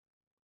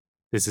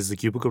This is the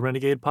Cubicle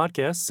Renegade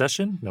Podcast,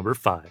 session number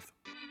 5.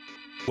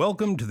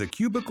 Welcome to the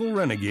Cubicle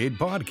Renegade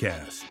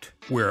Podcast,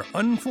 where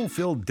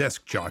unfulfilled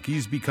desk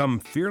jockeys become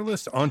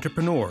fearless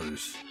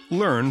entrepreneurs.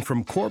 Learn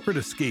from corporate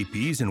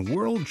escapees and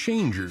world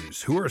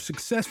changers who are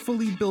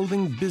successfully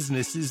building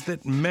businesses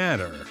that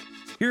matter.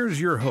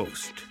 Here's your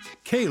host,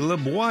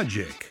 Caleb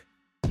Wojcik.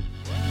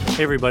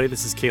 Hey everybody,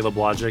 this is Caleb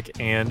Wojcik,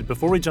 and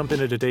before we jump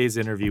into today's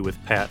interview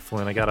with Pat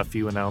Flynn, I got a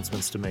few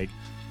announcements to make.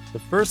 The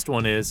first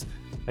one is,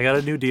 I got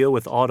a new deal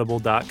with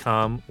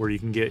Audible.com where you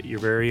can get your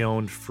very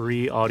own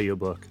free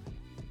audiobook.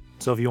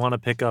 So if you want to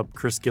pick up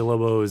Chris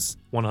Guillebeau's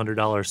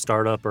 $100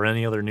 Startup or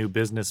any other new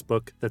business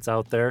book that's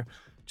out there,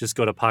 just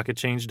go to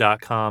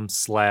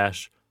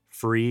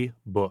pocketchange.com/free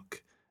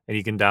book, and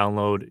you can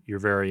download your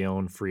very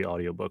own free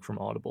audiobook from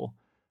Audible.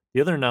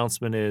 The other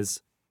announcement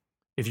is,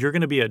 if you're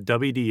going to be at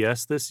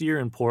WDS this year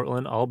in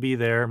Portland, I'll be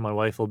there. My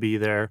wife will be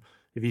there.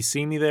 If you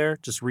see me there,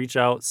 just reach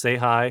out, say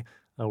hi.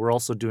 We're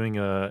also doing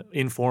a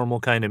informal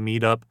kind of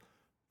meetup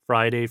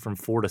Friday from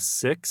 4 to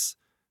 6.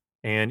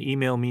 And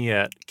email me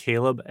at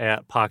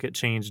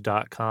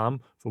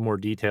caleb@pocketchange.com for more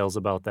details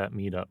about that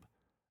meetup.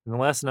 And the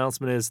last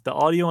announcement is the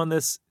audio on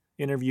this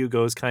interview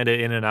goes kind of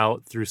in and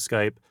out through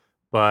Skype,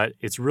 but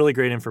it's really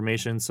great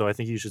information, so I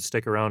think you should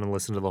stick around and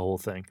listen to the whole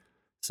thing.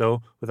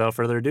 So without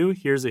further ado,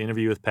 here's the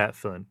interview with Pat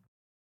Flynn.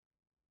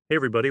 Hey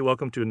everybody,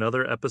 welcome to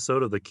another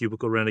episode of the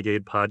Cubicle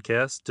Renegade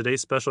Podcast.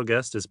 Today's special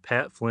guest is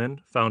Pat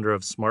Flynn, founder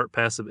of Smart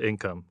Passive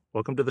Income.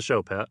 Welcome to the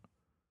show, Pat.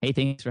 Hey,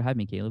 thanks for having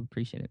me, Caleb.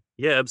 Appreciate it.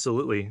 Yeah,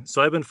 absolutely.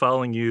 So I've been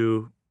following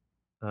you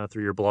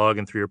through your blog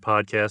and through your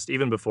podcast,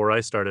 even before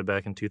I started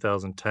back in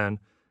 2010.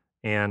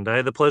 And I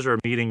had the pleasure of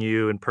meeting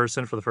you in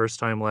person for the first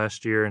time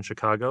last year in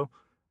Chicago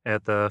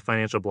at the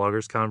Financial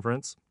Bloggers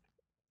Conference.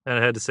 And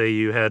I had to say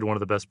you had one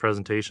of the best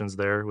presentations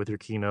there with your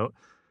keynote.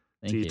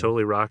 Thank So you you.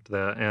 totally rocked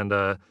that.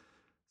 And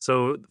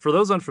so for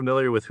those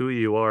unfamiliar with who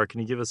you are, can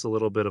you give us a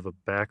little bit of a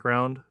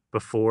background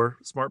before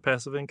Smart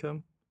Passive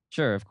Income?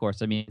 Sure, of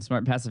course. I mean,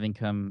 Smart Passive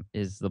Income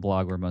is the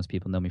blog where most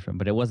people know me from,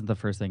 but it wasn't the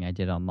first thing I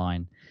did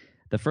online.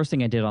 The first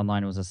thing I did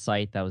online was a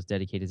site that was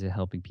dedicated to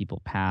helping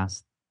people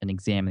pass an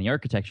exam in the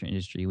architecture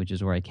industry, which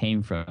is where I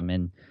came from.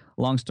 And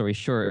long story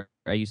short,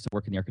 I used to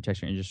work in the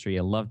architecture industry.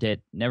 I loved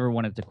it. Never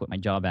wanted to quit my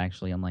job,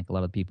 actually, unlike a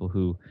lot of people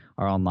who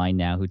are online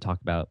now who talk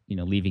about,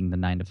 leaving the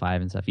 9 to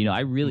 5 and stuff.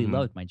 I really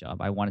loved my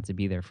job. I wanted to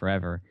be there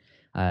forever.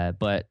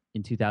 But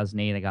in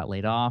 2008, I got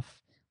laid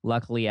off.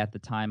 Luckily, at the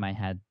time, I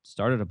had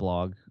started a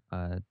blog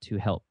to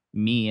help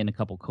me and a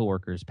couple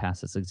coworkers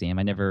pass this exam.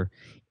 I never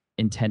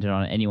intended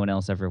on anyone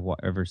else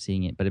ever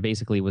seeing it, but it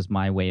basically was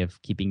my way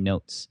of keeping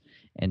notes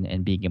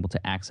and being able to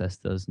access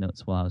those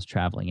notes while I was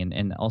traveling,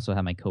 and also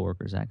have my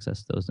coworkers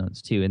access those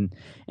notes too. And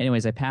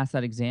anyways, I passed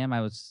that exam. I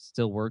was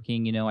still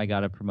working. I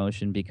got a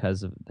promotion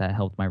because of that,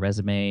 helped my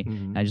resume.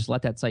 And I just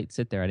let that site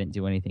sit there. I didn't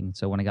do anything.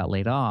 So when I got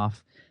laid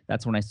off,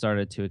 that's when I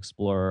started to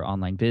explore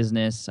online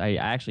business. I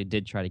actually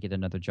did try to get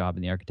another job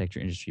in the architecture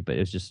industry, but it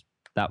was just,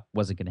 that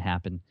wasn't going to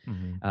happen.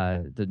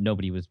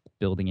 Nobody was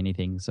building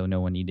anything, so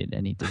no one needed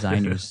any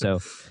designers.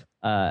 So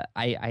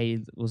I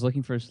was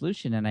looking for a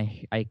solution, and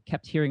I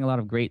kept hearing a lot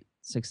of great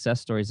success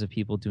stories of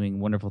people doing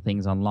wonderful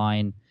things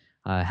online,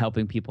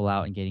 helping people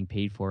out and getting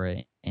paid for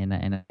it. And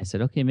I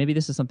said, okay, maybe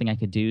this is something I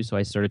could do. So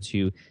I started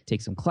to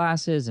take some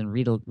classes and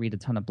read a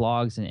ton of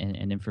blogs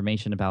and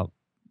information about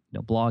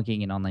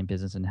blogging and online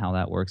business and how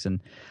that works.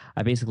 And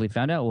I basically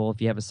found out, well,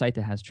 if you have a site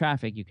that has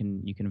traffic, you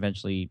can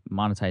eventually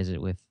monetize it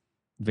with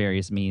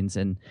various means.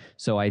 And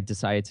so I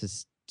decided to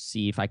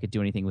see if I could do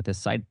anything with this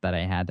site that I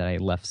had that I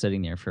left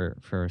sitting there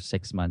for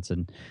 6 months.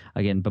 And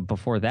again, but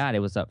before that, it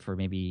was up for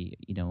maybe,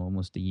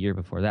 almost a year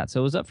before that. So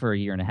it was up for a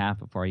year and a half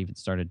before I even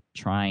started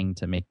trying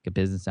to make a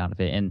business out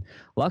of it. And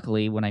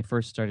luckily, when I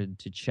first started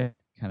to check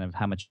kind of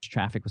how much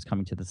traffic was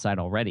coming to the site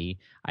already,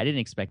 I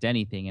didn't expect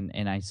anything.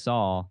 And I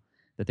saw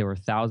that there were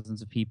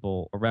thousands of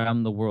people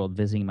around the world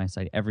visiting my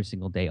site every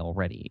single day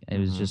already. It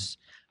was just,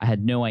 I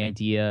had no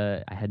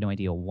idea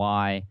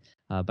why.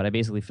 But I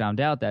basically found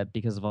out that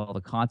because of all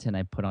the content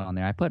I put on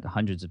there, I put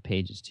hundreds of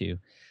pages too.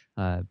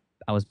 I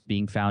was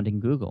being found in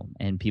Google,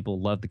 and people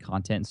loved the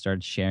content and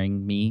started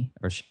sharing me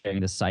or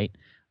sharing the site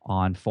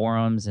on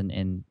forums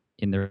and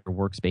in their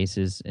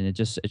workspaces, and it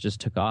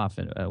just took off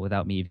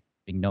without me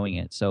even knowing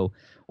it. So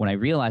when I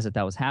realized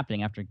that was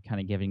happening, after kind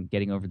of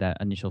getting over that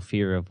initial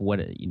fear of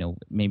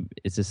maybe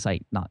is this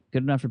site not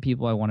good enough for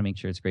people? I want to make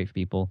sure it's great for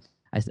people.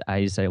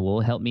 I decided, well,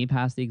 help me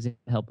pass the exam,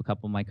 help a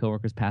couple of my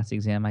coworkers pass the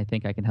exam. I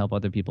think I can help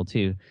other people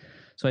too.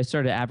 So I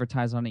started to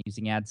advertise on it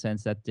using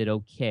AdSense. That did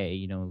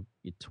okay,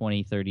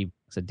 20, 30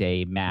 bucks a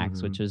day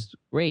max, which is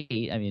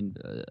great. I mean,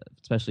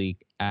 especially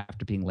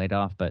after being laid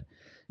off, but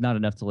not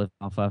enough to live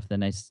off of.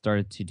 Then I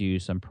started to do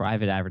some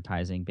private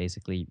advertising,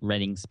 basically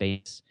renting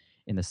space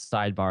in the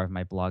sidebar of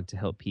my blog to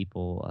help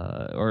people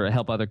or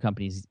help other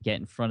companies get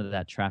in front of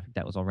that traffic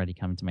that was already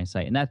coming to my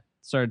site. And that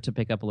started to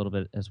pick up a little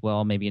bit as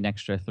well, maybe an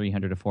extra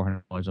 $300 to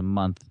 $400 a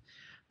month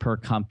per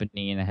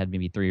company. And I had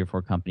maybe 3 or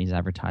 4 companies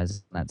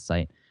advertise on that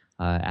site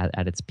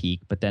at its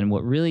peak. But then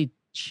what really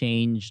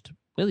changed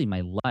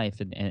my life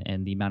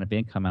and the amount of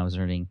income I was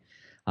earning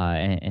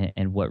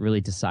and what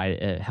really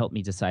helped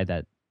me decide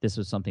that this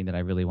was something that I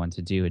really wanted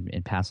to do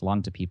and pass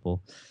along to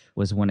people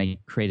was when I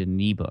created an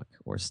ebook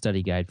or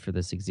study guide for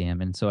this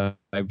exam. And so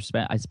I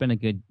spent a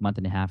good month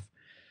and a half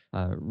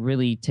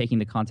really taking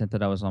the content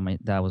that was on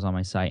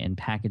my site and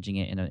packaging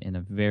it in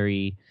a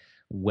very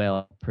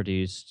well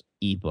produced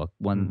ebook,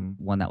 one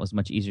that was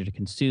much easier to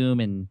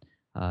consume, and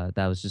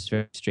that was just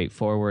very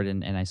straightforward.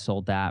 And I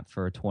sold that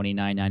for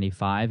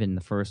 $29.95. In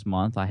the first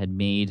month, I had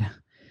made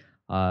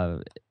a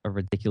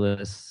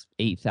ridiculous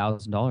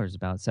 $8,000,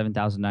 about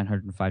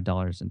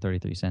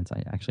 $7,905.33.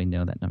 I actually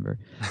know that number.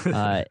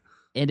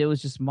 And it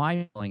was just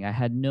mind blowing. I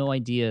had no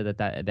idea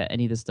that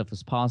any of this stuff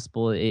was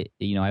possible. I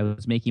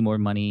was making more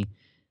money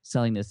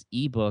selling this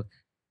ebook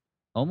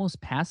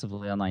almost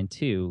passively online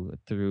too,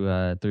 through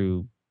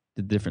the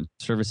different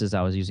services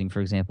I was using. For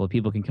example,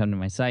 people can come to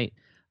my site,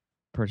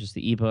 purchase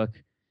the ebook,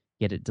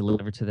 get it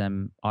delivered to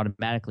them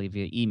automatically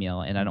via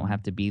email, and I don't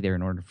have to be there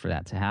in order for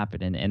that to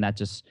happen. And that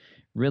just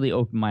really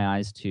opened my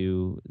eyes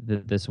to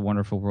this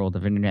wonderful world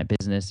of internet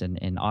business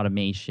and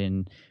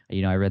automation.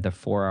 I read the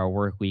 4-Hour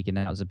Work Week, and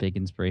that was a big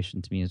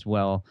inspiration to me as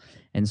well.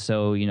 And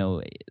so,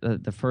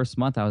 the first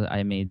month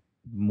I made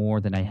more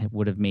than I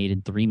would have made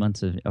in 3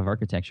 months of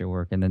architecture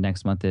work. And the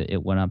next month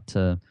it went up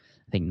to,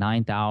 I think,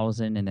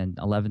 9,000, and then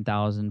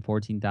 11,000,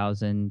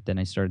 14,000. Then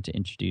I started to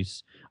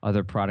introduce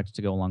other products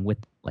to go along with,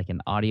 like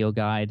an audio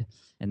guide,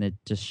 and it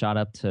just shot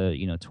up to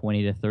 $20,000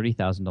 to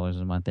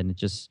 $30,000 a month. And it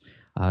just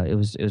it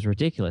was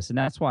ridiculous. And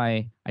that's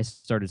why I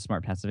started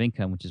Smart Passive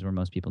Income, which is where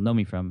most people know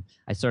me from.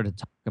 I started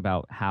to talk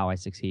about how I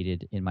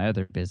succeeded in my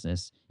other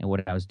business and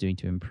what I was doing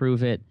to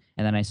improve it.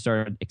 And then I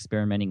started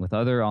experimenting with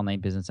other online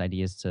business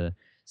ideas to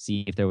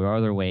see if there were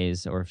other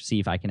ways, or see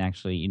if I can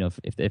actually,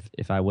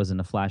 if I wasn't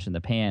a flash in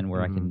the pan,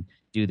 where I can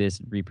do this,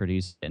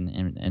 reproduce,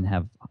 and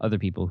have other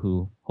people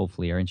who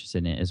hopefully are interested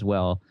in it as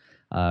well,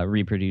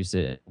 reproduce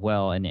it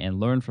well and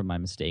learn from my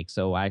mistakes.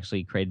 So I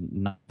actually created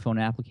an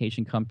iPhone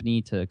application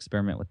company to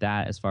experiment with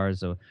that as far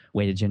as a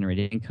way to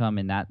generate income,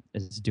 and that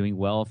is doing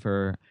well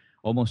for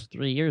almost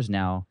 3 years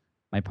now.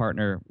 My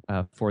partner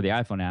for the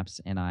iPhone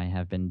apps and I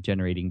have been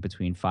generating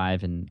between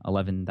 $5,000 and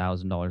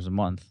 $11,000 a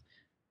month,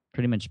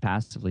 pretty much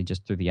passively,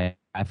 just through the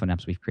iPhone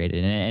apps we've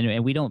created.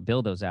 And we don't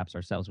build those apps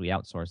ourselves. We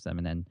outsource them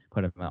and then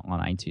put them on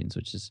iTunes,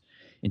 which is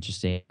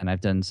interesting. And I've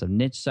done some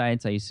niche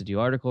sites. I used to do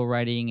article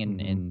writing,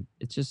 and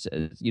it's just,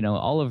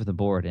 all over the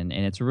board. And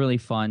it's really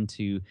fun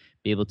to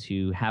be able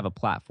to have a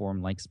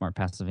platform like Smart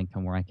Passive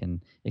Income where I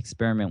can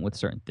experiment with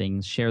certain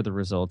things, share the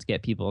results,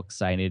 get people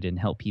excited, and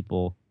help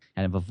people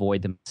kind of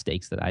avoid the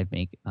mistakes that I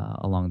make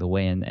along the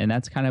way. And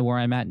that's kind of where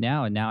I'm at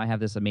now. And now I have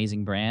this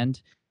amazing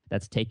brand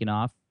that's taken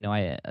off.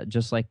 I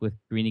just like with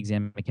Green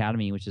Exam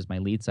Academy, which is my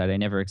lead site, I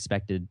never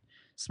expected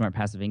Smart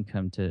Passive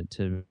Income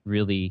to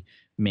really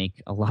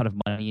make a lot of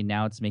money. And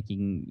now it's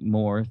making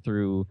more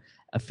through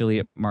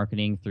affiliate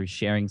marketing, through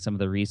sharing some of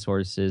the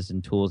resources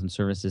and tools and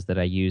services that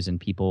I use, and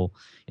people,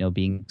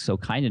 being so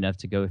kind enough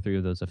to go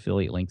through those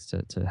affiliate links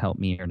to help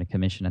me earn a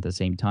commission at the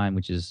same time,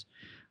 which is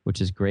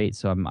great.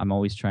 So I'm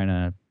always trying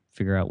to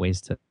figure out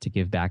ways to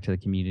give back to the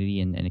community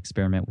and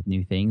experiment with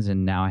new things.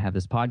 And now I have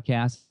this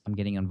podcast. I'm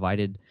getting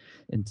invited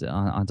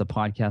onto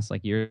podcasts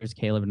like yours,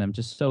 Caleb, and I'm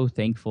just so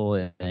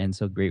thankful and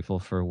so grateful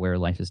for where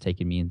life has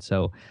taken me. And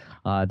so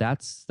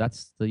that's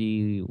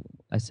I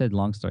said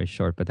long story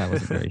short, but that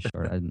wasn't very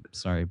short. I'm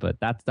sorry, but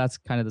that's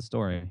kind of the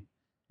story.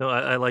 No,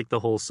 I like the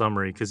whole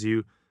summary, because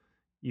you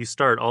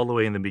start all the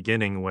way in the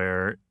beginning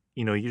where,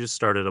 you just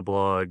started a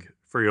blog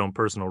for your own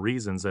personal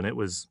reasons, and it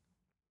was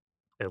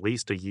at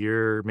least a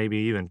year, maybe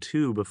even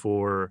 2,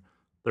 before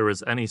there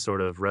was any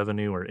sort of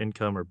revenue or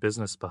income or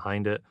business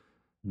behind it.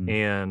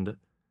 And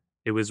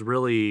it was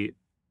really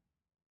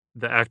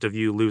the act of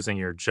you losing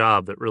your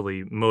job that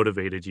really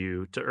motivated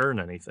you to earn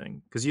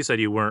anything, because you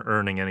said you weren't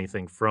earning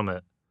anything from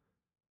it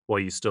while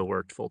you still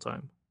worked full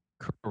time.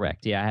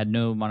 Correct. Yeah, I had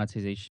no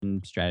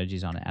monetization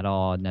strategies on it at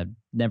all.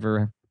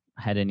 Never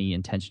had any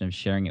intention of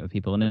sharing it with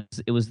people. And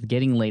it was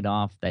getting laid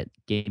off that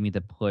gave me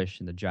the push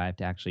and the drive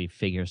to actually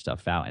figure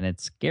stuff out. And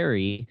it's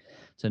scary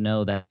to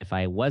know that if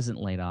I wasn't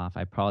laid off,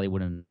 I probably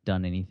wouldn't have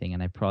done anything,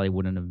 and I probably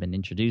wouldn't have been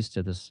introduced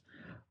to this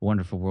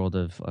wonderful world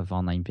of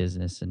online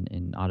business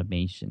and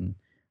automation.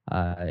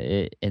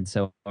 And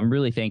so I'm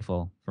really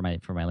thankful for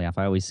my layoff.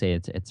 I always say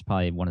it's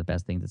probably one of the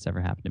best things that's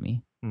ever happened to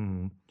me.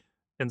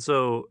 And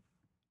so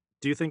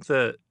do you think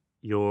that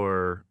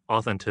your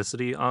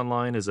authenticity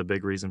online is a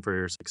big reason for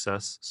your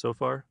success so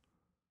far?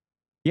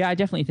 Yeah, I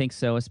definitely think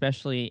so,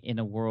 especially in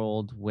a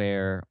world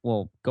where,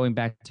 well, going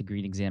back to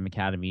Green Exam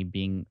Academy,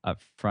 being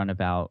upfront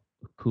about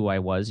who I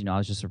was, I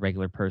was just a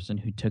regular person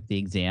who took the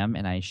exam,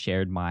 and I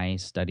shared my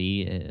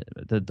study,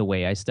 the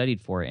way I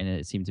studied for it, and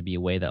it seemed to be a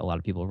way that a lot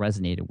of people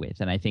resonated with.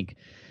 And I think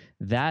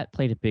that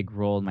played a big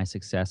role in my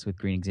success with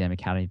Green Exam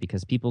Academy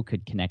because people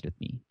could connect with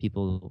me.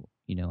 People,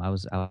 I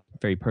was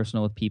very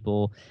personal with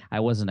people. I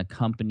wasn't a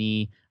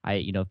company.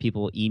 If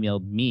people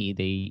emailed me,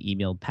 they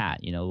emailed Pat.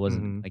 It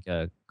wasn't Mhm. like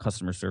a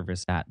customer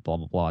service at blah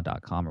blah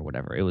blah.com or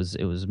whatever. It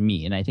was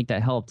me, and I think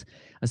that helped,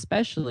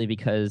 especially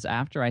because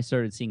after I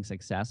started seeing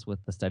success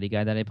with the study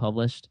guide that I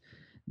published,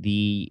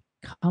 the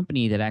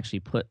company that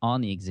actually put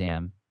on the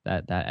exam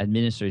that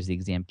administers the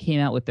exam came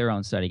out with their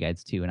own study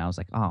guides too, and I was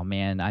like, oh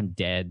man, I'm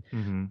dead.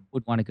 Mhm.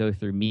 Would want to go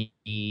through me.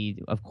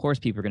 Of course,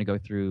 people are going to go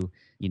through,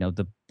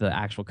 the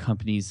actual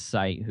company's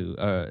site who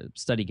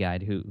study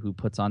guide who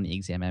puts on the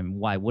exam, and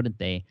why wouldn't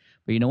they?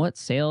 But you know what?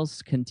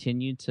 Sales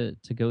continued to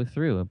go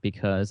through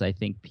because I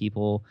think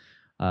people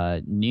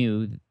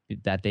knew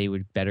that they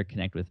would better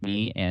connect with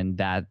me, and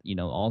that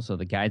also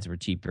the guides were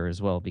cheaper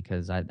as well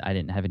because I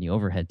didn't have any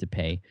overhead to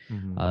pay,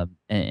 Mhm.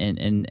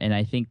 and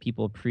I think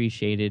people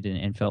appreciated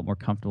and felt more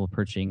comfortable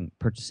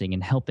purchasing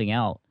and helping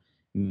out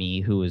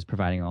me, who was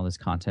providing all this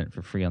content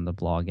for free on the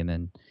blog, and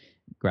then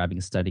grabbing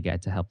a study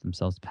guide to help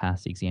themselves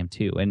pass the exam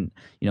too. And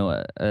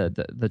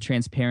the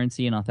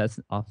transparency and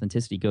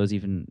authenticity goes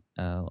even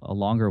a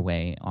longer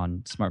way on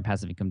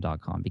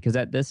smartpassiveincome.com, because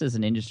this is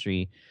an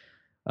industry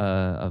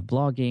of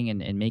blogging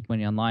and make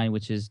money online,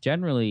 which is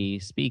generally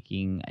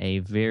speaking a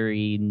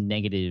very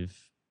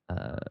negative.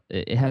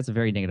 It has a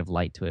very negative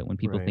light to it. When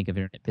people Right. think of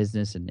internet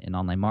business and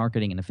online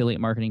marketing and affiliate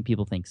marketing,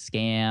 people think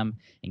scam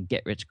and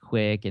get rich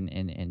quick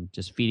and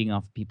just feeding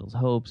off people's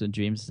hopes and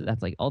dreams.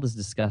 That's like all this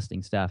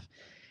disgusting stuff.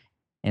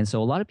 And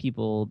so a lot of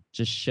people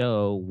just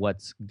show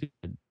what's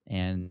good,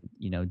 and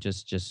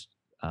just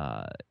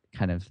uh,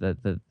 kind of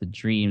the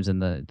dreams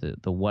and the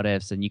what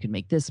ifs, and you can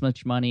make this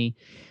much money.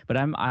 But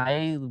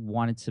I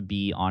wanted to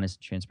be honest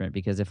and transparent,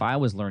 because if I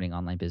was learning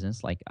online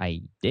business like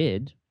I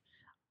did,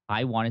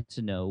 I wanted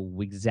to know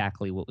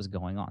exactly what was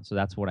going on. So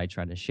that's what I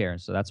try to share.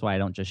 So that's why I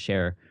don't just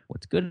share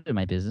what's good in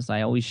my business.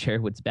 I always share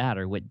what's bad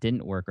or what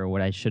didn't work or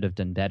what I should have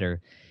done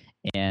better.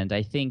 And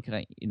I think,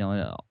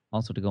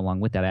 also to go along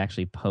with that, I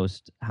actually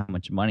post how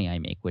much money I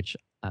make, which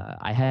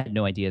I had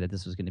no idea that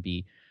this was going to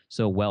be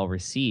so well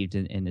received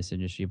in this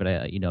industry.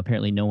 But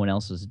apparently no one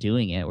else was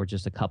doing it, or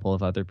just a couple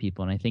of other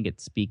people. And I think it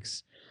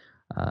speaks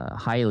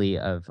highly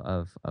of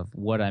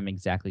what I'm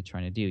exactly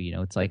trying to do.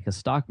 It's like a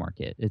stock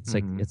market. It's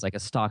like Mhm. it's like a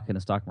stock in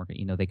a stock market.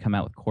 They come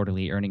out with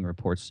quarterly earning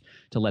reports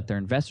to let their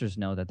investors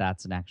know that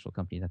that's an actual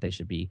company that they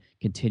should be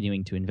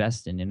continuing to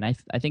invest in. And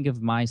I think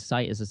of my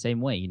site as the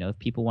same way. If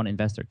people want to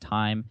invest their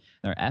time,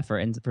 their effort,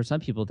 and for some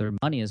people their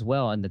money as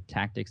well, and the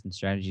tactics and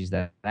strategies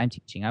that I'm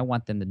teaching, I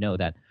want them to know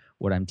that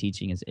what I'm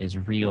teaching is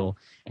real,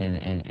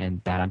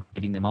 and that I'm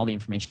giving them all the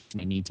information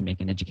they need to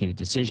make an educated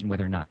decision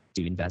whether or not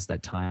to invest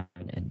that time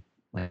and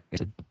like I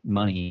said,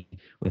 money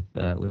with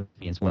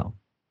me as well.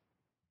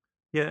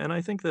 Yeah, and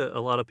I think that a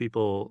lot of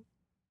people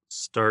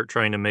start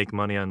trying to make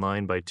money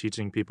online by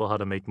teaching people how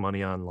to make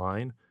money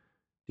online. Do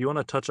you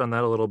wanna touch on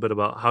that a little bit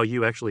about how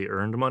you actually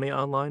earned money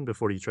online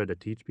before you tried to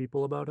teach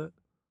people about it?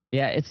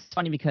 Yeah, it's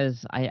funny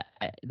because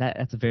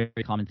that's a very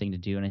common thing to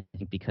do, and I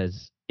think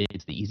because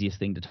it's the easiest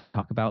thing to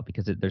talk about,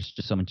 because there's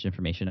just so much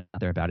information out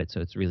there about it, so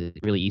it's really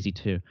really easy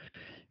to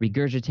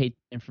regurgitate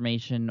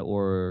information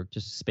or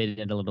just spit it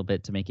in a little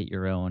bit to make it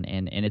your own.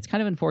 And it's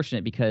kind of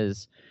unfortunate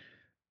because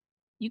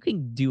you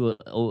can do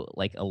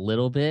like a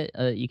little bit.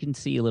 You can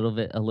see a little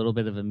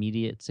bit of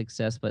immediate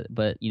success, but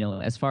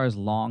as far as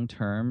long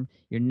term,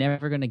 you're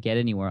never going to get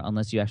anywhere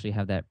unless you actually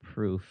have that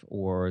proof,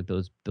 or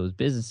those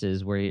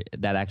businesses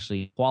that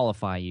actually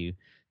qualify you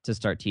to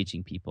start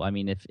teaching people. I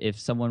mean, if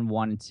someone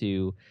wanted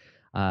to,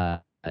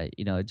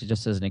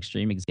 just as an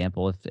extreme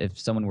example, if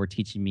someone were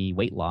teaching me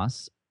weight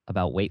loss,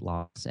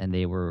 and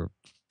they were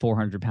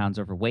 400 pounds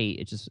overweight,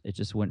 it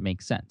just wouldn't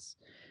make sense.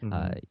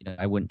 Mhm.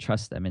 I wouldn't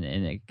trust them, and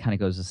it kind of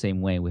goes the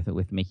same way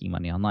with making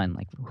money online.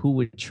 Like, who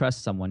would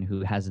trust someone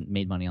who hasn't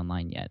made money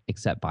online yet,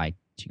 except by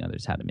teaching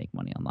others how to make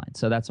money online?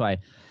 So that's why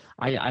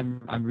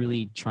I'm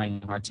really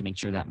trying hard to make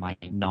sure that my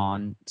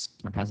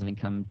non-smart passive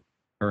income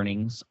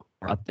earnings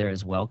are up there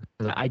as well,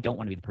 because I don't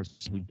want to be the person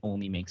who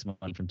only makes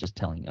money from just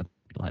telling other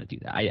people how to do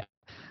that.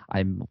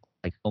 I'm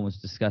like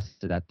almost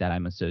disgusted that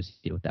I'm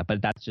associated with that,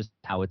 but that's just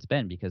how it's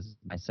been, because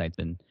my site's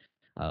been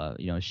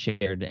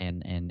shared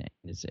and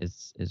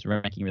is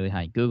ranking really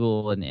high in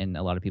Google, and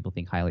a lot of people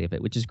think highly of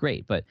it, which is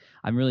great. But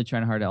I'm really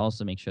trying hard to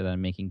also make sure that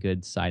I'm making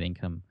good side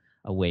income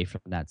away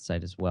from that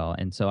site as well.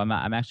 And so I'm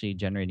actually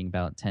generating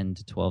about $10,000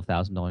 to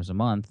 $12,000 a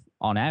month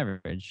on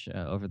average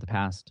over the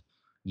past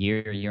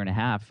year and a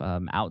half,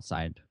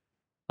 outside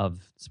of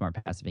Smart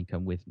Passive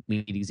Income, with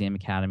Lead Exam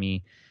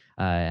Academy,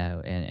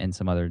 and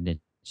some other niche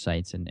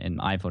sites, and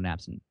iPhone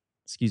apps, and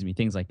excuse me,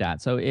 things like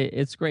that. So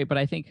it's great, but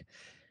I think,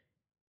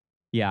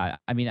 yeah,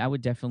 I mean, I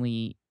would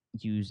definitely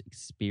use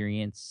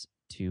experience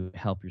to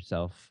help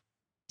yourself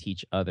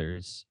teach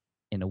others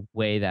in a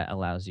way that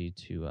allows you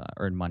to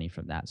earn money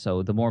from that.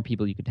 So the more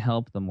people you can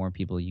help, the more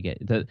people you get.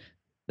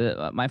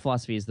 My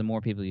philosophy is the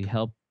more people you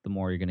help, the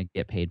more you're going to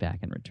get paid back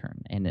in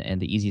return.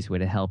 And the easiest way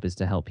to help is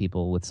to help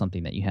people with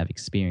something that you have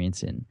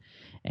experience in,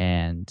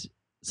 and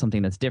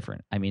something that's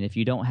different. I mean, if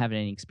you don't have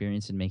any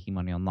experience in making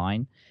money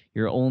online,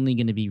 you're only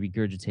going to be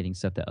regurgitating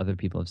stuff that other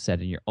people have said,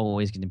 and you're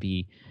always going to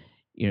be,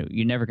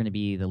 you're never going to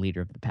be the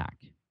leader of the pack.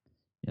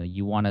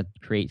 You want to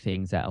create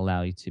things that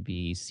allow you to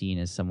be seen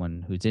as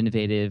someone who's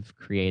innovative,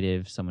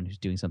 creative, someone who's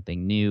doing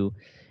something new.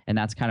 And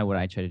that's kind of what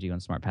I try to do on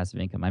Smart Passive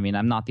Income. I mean,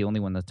 I'm not the only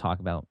one to talk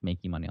about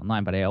making money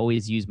online, but I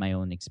always use my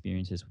own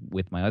experiences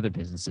with my other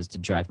businesses to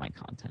drive my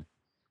content.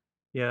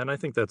 Yeah, and I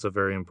think that's a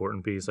very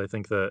important piece. I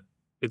think that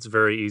it's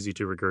very easy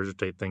to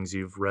regurgitate things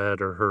you've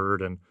read or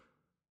heard. And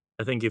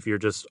I think if you're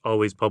just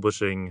always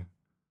publishing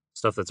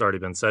stuff that's already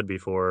been said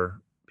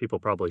before, people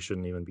probably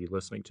shouldn't even be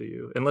listening to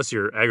you unless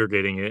you're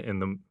aggregating it in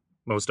the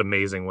most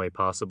amazing way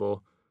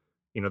possible.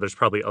 There's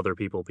probably other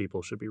people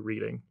should be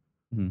reading.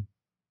 Mm-hmm.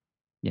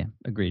 Yeah,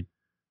 agreed.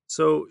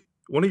 So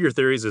one of your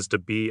theories is to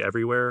be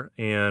everywhere.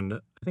 And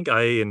I think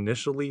I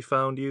initially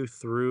found you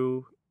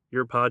through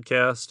your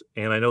podcast.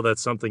 And I know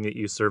that's something that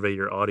you survey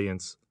your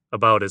audience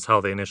about, is how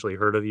they initially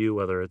heard of you,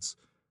 whether it's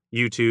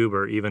YouTube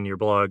or even your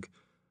blog.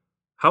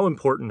 How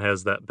important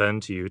has that been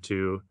to you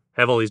to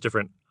have all these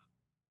different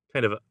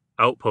kind of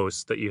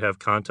outposts that you have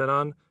content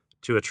on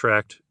to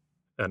attract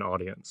an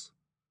audience?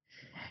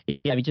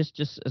 Yeah, I mean, just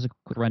as a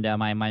quick rundown,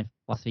 my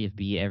philosophy of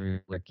be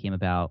everywhere came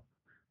about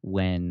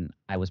when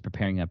I was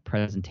preparing a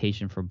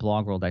presentation for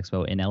Blog World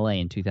Expo in LA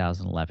in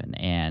 2011.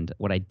 And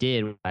what I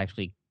did was I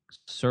actually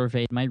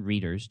surveyed my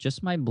readers,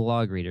 just my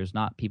blog readers,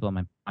 not people on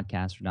my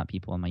podcast or not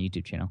people on my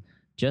YouTube channel,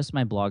 just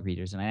my blog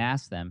readers. And I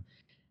asked them,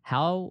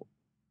 how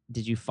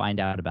did you find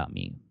out about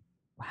me?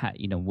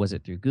 Was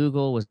it through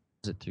Google? Was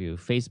it through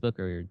Facebook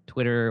or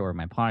Twitter or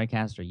my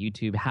podcast or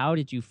YouTube? How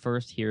did you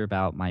first hear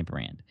about my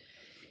brand?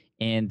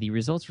 And the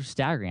results were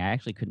staggering. I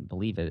actually couldn't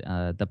believe it.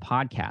 The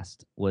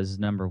podcast was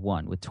number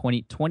one, with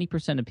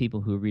 20% of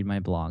people who read my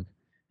blog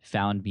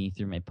found me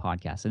through my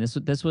podcast. And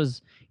this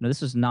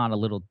was not a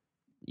little,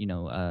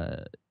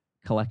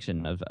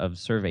 collection of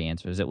survey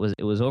answers. It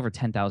was over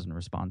 10,000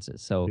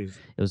 responses. So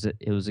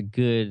it was a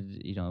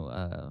good,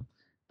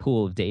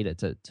 pool of data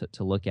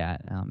to look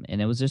at.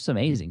 And it was just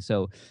amazing.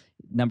 So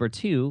number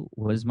two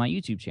was my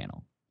YouTube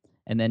channel.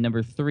 And then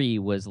number three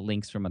was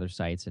links from other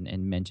sites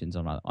and mentions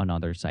on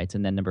other sites.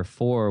 And then number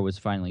four was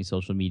finally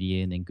social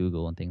media and then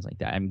Google and things like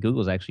that. I mean,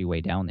 Google's actually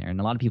way down there. And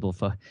a lot of people,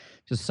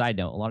 just a side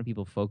note, a lot of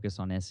people focus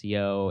on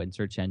SEO and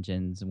search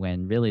engines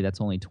when really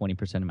that's only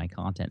 20% of my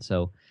content.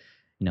 So,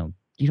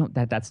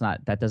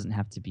 that doesn't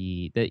have to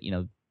be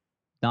that,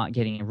 not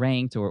getting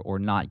ranked or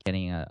not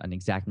getting an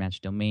exact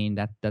match domain.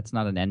 That's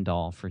not an end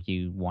all for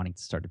you wanting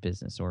to start a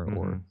business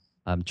or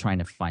trying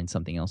to find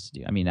something else to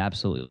do. I mean,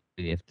 absolutely.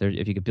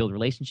 If you could build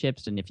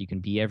relationships and if you can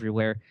be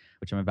everywhere,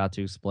 which I'm about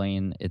to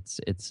explain,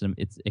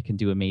 it can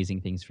do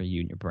amazing things for you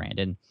and your brand.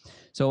 And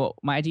so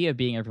my idea of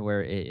being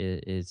everywhere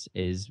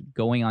is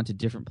going onto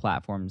different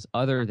platforms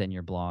other than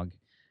your blog,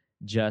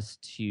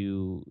 just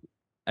to,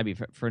 I mean,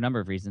 for a number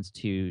of reasons,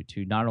 to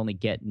not only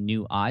get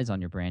new eyes on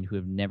your brand who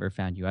have never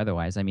found you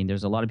otherwise. I mean,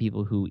 there's a lot of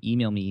people who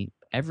email me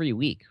every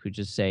week who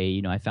just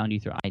say, I found you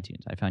through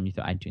iTunes. I found you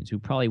through iTunes, who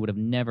probably would have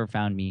never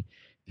found me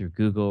through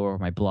Google or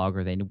my blog,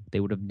 or they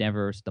would have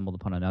never stumbled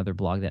upon another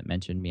blog that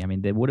mentioned me. I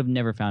mean, they would have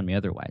never found me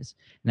otherwise.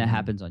 And that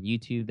happens on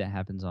YouTube. That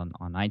happens on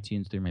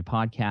iTunes through my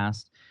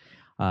podcast.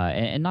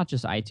 And not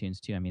just iTunes,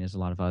 too. I mean, there's a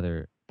lot of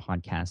other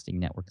podcasting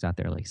networks out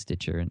there like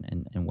Stitcher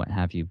and what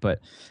have you. But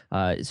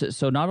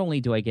so not only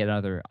do I get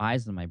other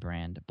eyes on my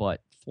brand,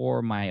 but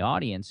for my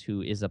audience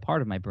who is a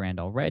part of my brand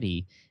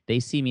already, they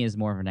see me as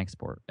more of an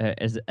expert,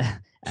 as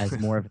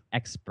more of an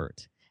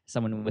expert,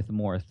 someone with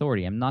more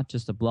authority. I'm not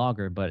just a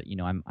blogger, but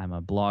I'm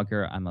a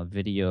blogger, I'm a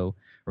video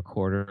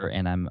recorder,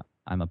 and I'm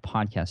a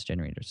podcast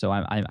generator. So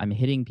I'm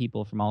hitting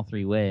people from all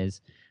three ways.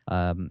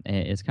 And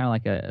it's kind of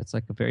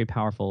like a very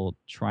powerful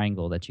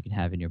triangle that you can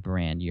have in your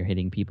brand. You're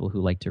hitting people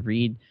who like to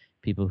read,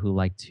 people who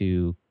like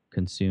to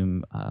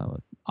consume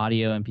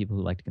audio, and people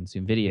who like to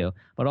consume video.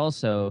 But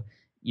also,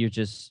 you're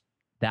just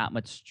that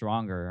much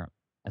stronger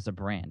as a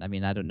brand. I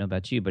mean, I don't know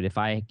about you, but if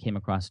I came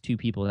across two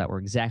people that were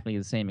exactly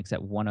the same,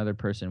 except one other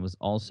person was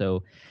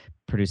also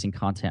producing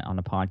content on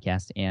a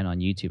podcast and on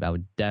YouTube, I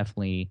would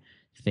definitely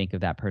think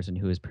of that person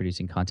who is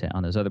producing content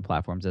on those other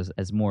platforms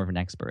as more of an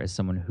expert, as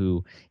someone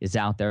who is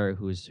out there,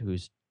 who's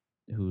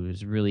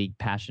really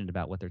passionate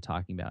about what they're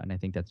talking about. And I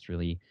think that's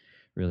really,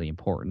 really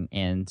important.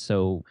 And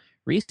so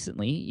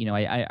recently,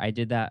 I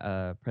did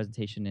that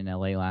presentation in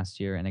LA last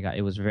year, and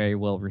it was very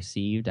well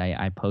received.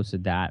 I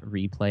posted that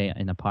replay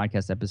in a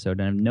podcast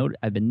episode, and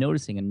I've been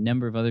noticing a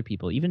number of other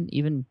people,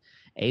 even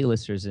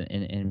A-listers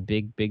and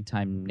big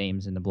time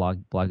names in the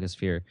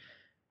blogosphere,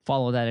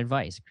 follow that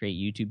advice. Create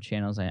YouTube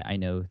channels. I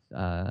know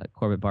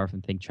Corbett Barr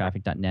from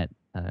ThinkTraffic.net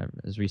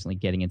is recently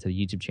getting into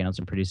the YouTube channels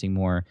and producing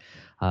more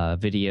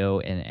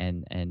video.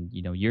 And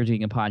you're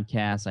doing a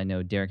podcast. I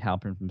know Derek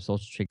Halpern from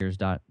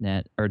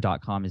SocialTriggers.net or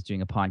 .com is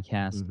doing a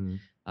podcast.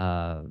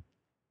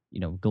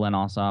 Glenn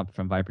Alsop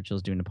from Viper Chill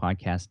is doing a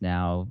podcast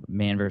now.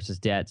 Man versus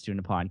Debt's doing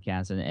a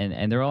podcast,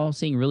 and they're all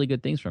seeing really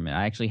good things from it.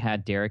 I actually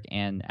had Derek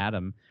and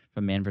Adam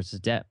from Man versus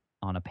Debt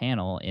on a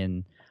panel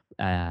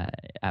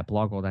at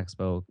Blog World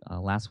Expo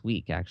last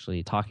week,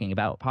 actually talking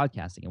about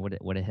podcasting and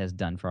what it has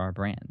done for our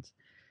brands,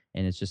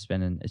 and it's just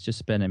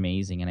been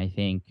amazing. And I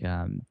think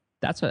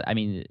that's what I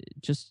mean.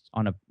 Just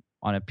on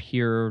a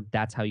pure,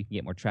 that's how you can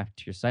get more traffic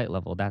to your site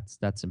level.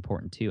 That's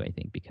important too, I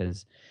think,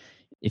 because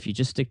if you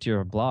just stick to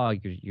your blog,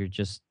 you're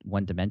just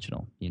one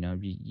dimensional.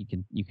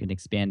 You can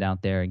expand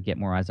out there and get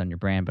more eyes on your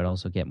brand, but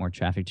also get more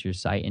traffic to your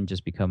site and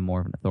just become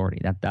more of an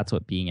authority. That's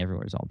what being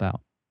everywhere is all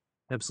about.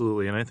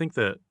 Absolutely. And I think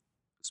that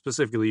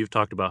specifically you've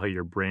talked about how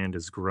your brand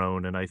has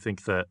grown. And I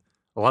think that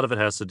a lot of it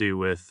has to do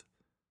with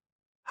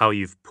how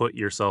you've put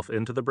yourself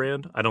into the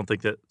brand. I don't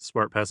think that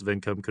Smart Passive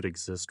Income could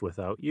exist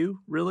without you,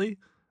 really.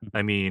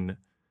 I mean,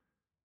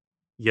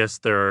 yes,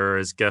 there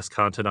is guest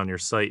content on your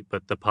site,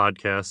 but the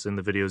podcasts and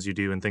the videos you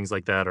do and things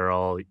like that are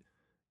all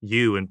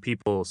you, and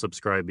people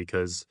subscribe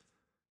because,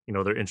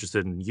 they're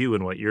interested in you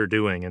and what you're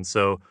doing. And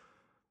so,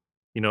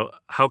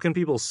 how can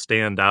people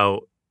stand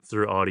out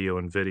through audio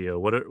and video?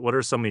 What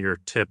are some of your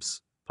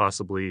tips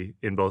possibly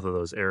in both of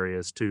those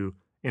areas to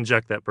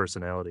inject that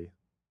personality?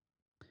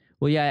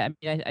 Well, yeah, I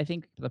mean, I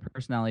think the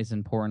personality is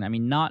important. I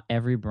mean, not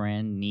every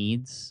brand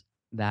needs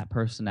that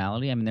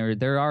personality. I mean,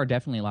 there are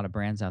definitely a lot of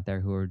brands out there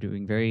who are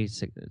doing very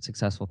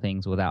successful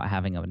things without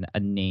having a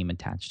name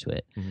attached to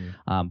it.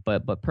 Mm-hmm.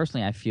 But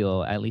personally, I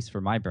feel, at least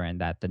for my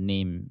brand, that the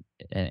name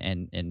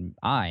and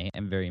I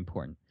am very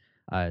important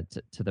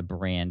to the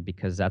brand,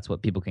 because that's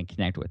what people can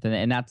connect with,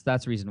 and that's the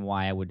reason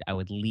why I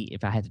would lead,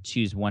 if I had to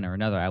choose one or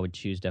another, I would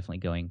choose definitely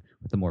going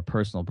with a more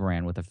personal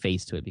brand with a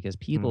face to it, because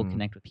people Mm-hmm.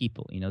 connect with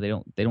people.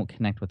 They don't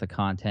connect with the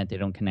content, they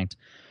don't connect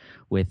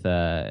with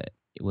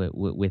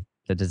with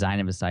the design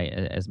of a site.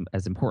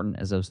 As important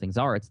as those things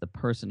are, it's the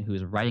person who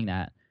is writing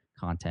that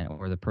content,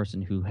 or the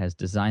person who has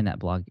designed that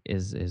blog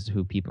is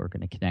who people are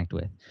going to connect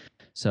with.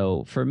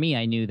 So for me,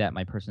 I knew that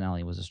my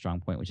personality was a strong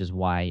point, which is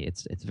why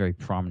it's very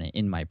prominent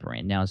in my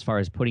brand. Now, as far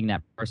as putting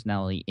that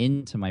personality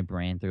into my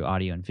brand through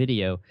audio and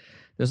video,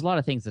 there's a lot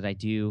of things that I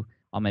do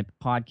on my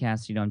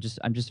podcast.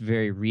 I'm just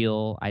very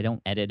real. I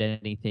don't edit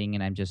anything,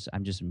 and I'm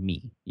just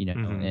me.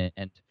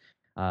 Mm-hmm.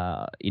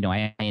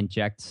 I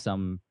inject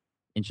some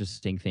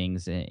interesting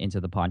things into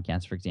the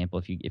podcast. For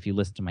example, if you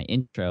listen to my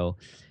intro,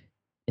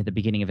 at the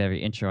beginning of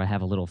every intro, I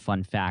have a little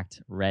fun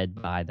fact read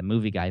by the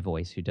movie guy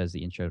voice who does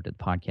the intro to the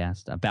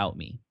podcast about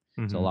me.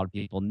 So a Mm-hmm. lot of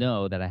people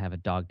know that I have a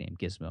dog named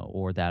Gizmo,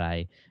 or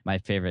that my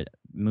favorite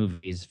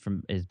movies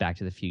is Back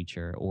to the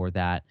Future, or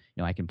that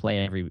I can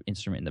play every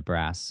instrument in the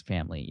brass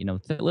family.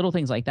 Little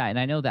things like that. And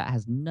I know that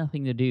has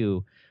nothing to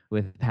do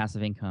with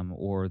passive income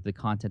or the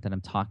content that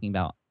I'm talking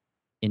about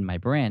in my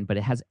brand, but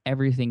it has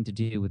everything to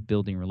do with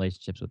building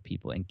relationships with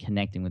people and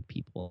connecting with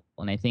people.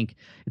 And I think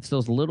it's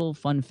those little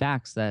fun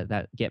facts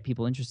that get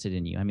people interested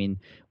in you. I mean,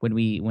 when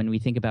we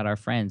think about our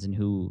friends and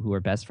who our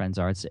best friends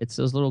are, it's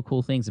those little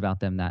cool things about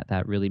them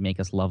that really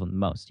make us love them the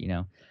most.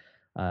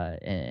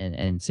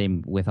 And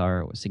same with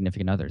our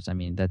significant others. I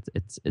mean,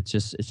 it's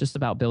just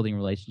about building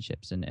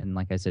relationships, and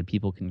like I said,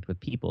 people connect with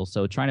people.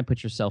 So trying to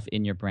put yourself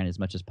in your brand as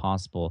much as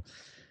possible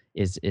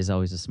is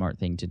always a smart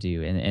thing to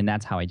do, and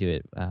that's how I do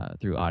it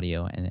through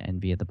audio and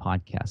via the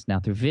podcast.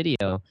 Now through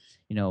video,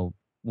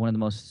 one of the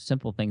most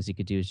simple things you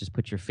could do is just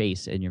put your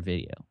face in your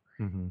video.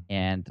 Mm-hmm.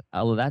 And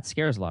although that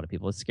scares a lot of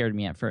people, it scared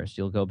me at first.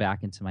 You'll go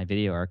back into my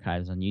video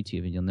archives on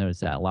YouTube, and you'll notice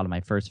that a lot of my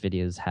first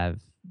videos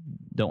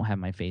don't have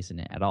my face in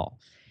it at all.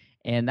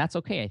 And that's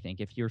okay, I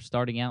think. If you're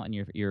starting out and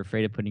you're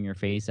afraid of putting your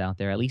face out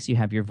there, at least you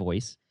have your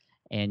voice,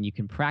 and you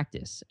can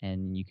practice,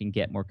 and you can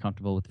get more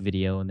comfortable with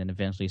video, and then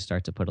eventually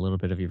start to put a little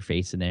bit of your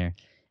face in there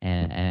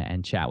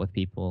and chat with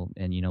people,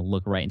 and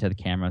look right into the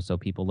camera, so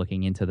people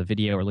looking into the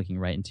video are looking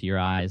right into your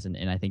eyes,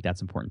 and I think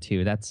that's important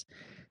too. That's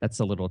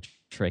a little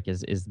trick,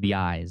 is the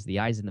eyes. The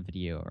eyes in the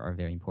video are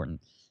very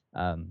important.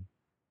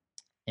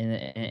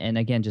 And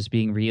again, just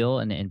being real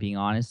and being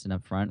honest and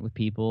upfront with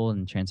people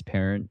and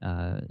transparent,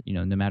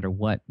 no matter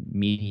what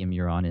medium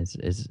you're on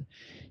is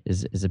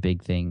a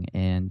big thing.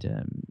 And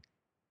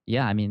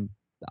yeah, I mean,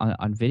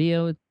 on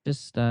video,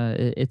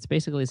 it's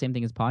basically the same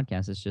thing as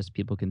podcasts. It's just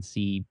people can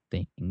see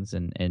things,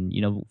 and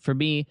for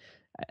me,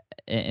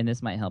 and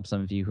this might help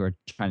some of you who are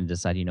trying to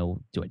decide, do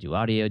I do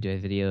audio, do I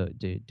video,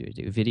 do I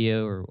do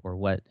video, or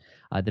what?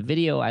 The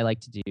video I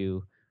like to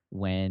do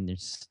when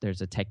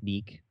there's a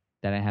technique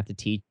that I have to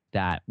teach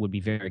that would be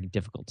very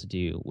difficult to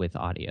do with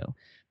audio.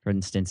 For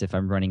instance, if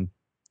I'm running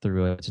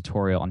through a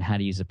tutorial on how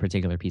to use a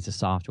particular piece of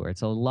software,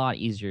 it's a lot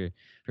easier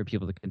for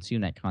people to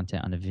consume that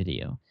content on a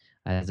video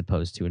as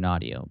opposed to an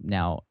audio.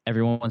 Now,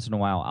 every once in a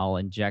while, I'll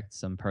inject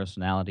some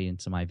personality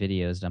into my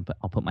videos, and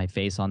I'll put my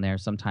face on there.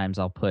 Sometimes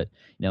I'll put,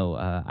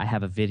 I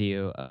have a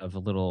video of a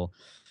little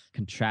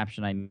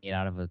contraption I made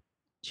out of a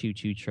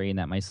choo-choo train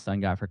that my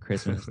son got for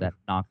Christmas that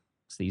knocks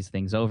these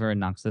things over and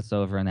knocks this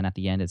over, and then at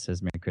the end it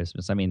says Merry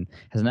Christmas. I mean,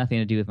 it has nothing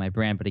to do with my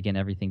brand, but again,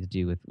 everything to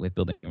do with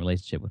building a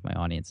relationship with my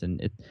audience.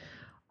 And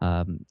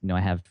I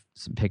have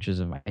some pictures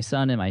of my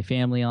son and my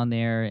family on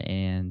there,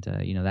 and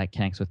that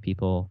connects with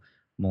people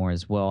more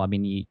as well. I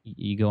mean,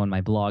 you go on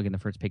my blog, and the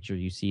first picture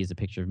you see is a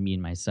picture of me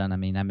and my son. I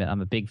mean, I'm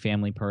a big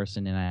family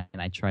person,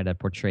 and I try to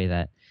portray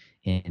that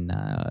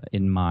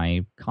in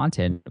my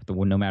content,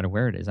 no matter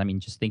where it is. I mean,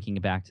 just thinking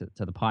back to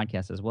the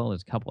podcast as well,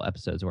 there's a couple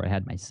episodes where I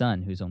had my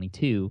son, who's only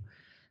 2,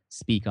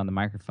 speak on the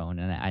microphone,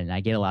 and I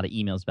get a lot of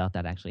emails about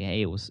that. Actually,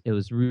 hey, it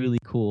was really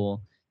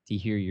cool to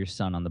hear your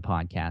son on the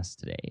podcast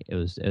today.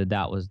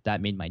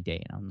 That made my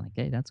day, and I'm like,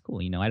 hey, that's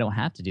cool. I don't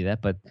have to do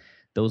that, but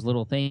those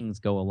little things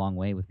go a long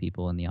way with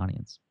people in the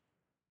audience.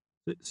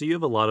 So you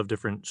have a lot of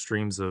different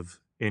streams of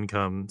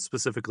income.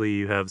 Specifically,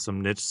 you have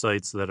some niche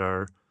sites that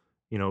are,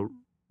 you know,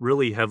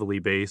 really heavily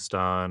based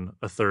on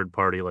a third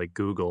party like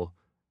Google,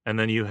 and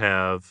then you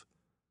have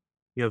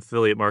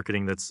affiliate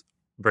marketing that's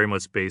very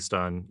much based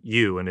on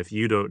you. And if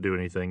you don't do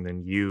anything,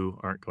 then you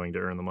aren't going to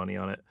earn the money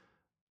on it.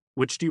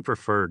 Which do you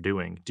prefer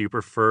doing? Do you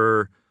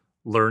prefer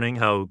learning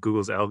how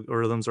Google's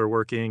algorithms are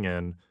working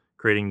and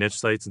creating niche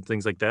sites and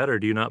things like that, or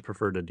do you not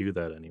prefer to do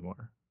that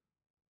anymore?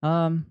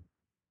 Um,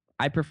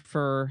 I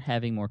prefer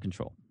having more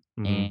control,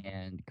 Hmm.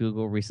 and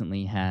Google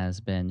recently has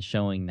been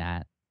showing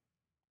that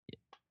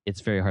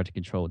it's very hard to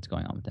control what's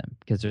going on with them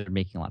because they're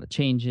making a lot of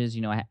changes.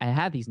 I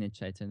have these niche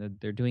sites and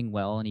they're doing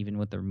well, and even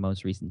with their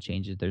most recent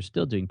changes, they're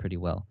still doing pretty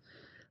well,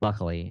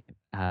 luckily.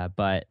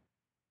 But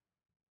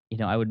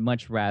I would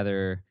much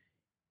rather,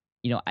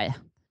 I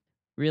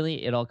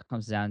really it all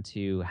comes down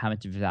to how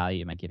much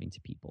value am I giving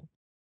to people.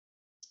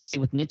 See,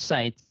 with niche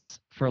sites,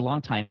 for a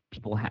long time,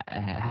 people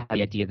had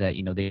the idea that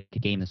they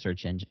could game the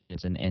search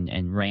engines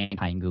and rank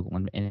high in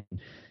Google, and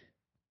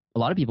a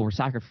lot of people were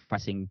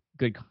sacrificing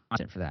good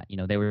content for that.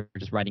 They were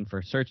just writing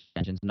for search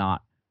engines,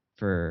 not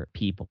for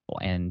people.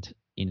 And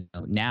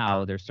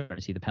now they're starting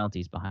to see the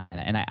penalties behind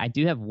that. And I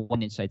do have one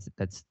niche site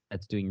that's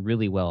doing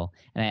really well,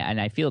 and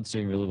I feel it's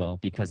doing really well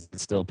because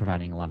it's still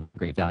providing a lot of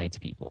great value to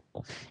people.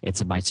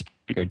 It's my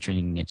security guard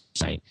training niche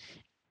site,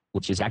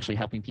 which is actually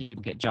helping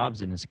people get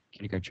jobs in the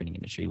security guard training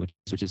industry,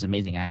 which is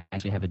amazing. I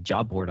actually have a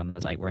job board on the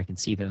site where I can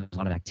see there's a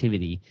lot of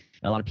activity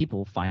and a lot of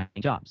people finding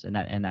jobs, and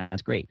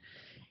that's great.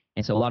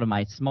 And so a lot of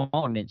my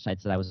smaller niche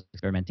sites that I was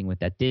experimenting with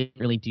that didn't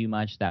really do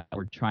much, that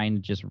were trying to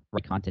just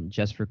write content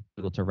just for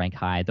Google to rank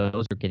high,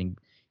 those are getting,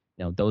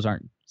 those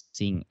aren't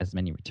seeing as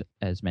many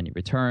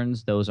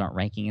returns. Those aren't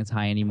ranking as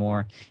high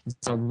anymore. And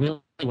so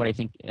really what I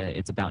think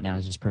it's about now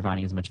is just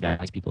providing as much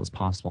value to people as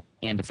possible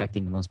and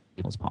affecting the most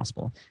people as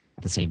possible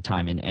at the same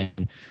time.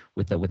 And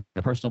with the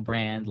personal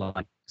brand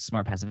like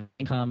Smart Passive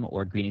Income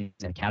or Green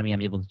Academy,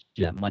 I'm able to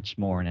do that much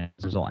more. And as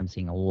a result, I'm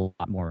seeing a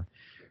lot more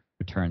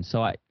returns.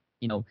 So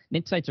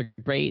niche sites are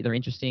great. They're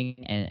interesting,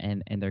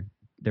 and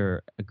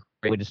they're a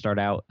great way to start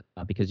out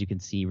because you can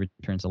see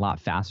returns a lot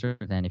faster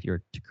than if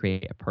you're to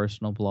create a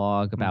personal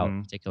blog about a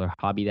Hmm. particular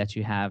hobby that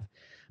you have.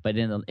 But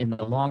in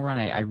the long run,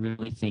 I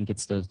really think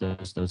it's those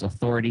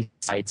authority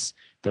sites,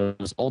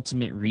 those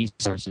ultimate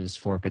resources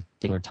for a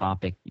particular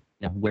topic,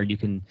 where you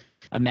can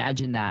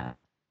imagine that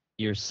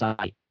your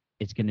site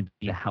is going to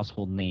be a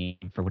household name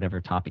for whatever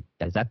topic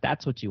that is.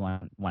 That's what you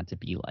want to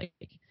be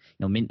like.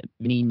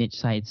 Mini niche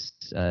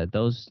sites,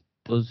 those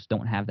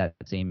don't have that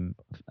same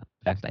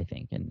effect, I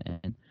think.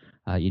 And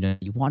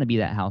you want to be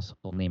that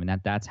household name,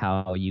 and that's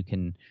how you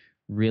can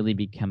really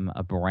become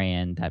a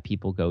brand that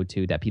people go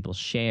to, that people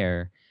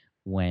share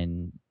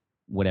when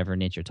whatever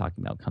niche you're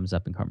talking about comes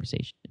up in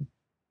conversation.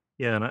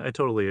 Yeah, and I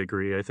totally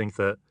agree. I think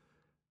that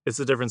it's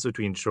the difference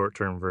between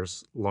short-term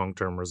versus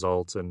long-term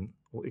results, and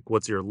like,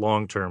 what's your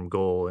long-term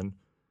goal? And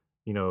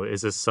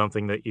is this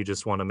something that you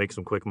just want to make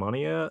some quick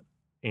money at,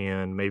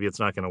 and maybe it's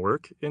not going to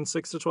work in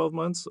 6 to 12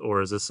 months,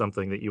 or is this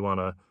something that you want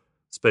to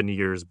spend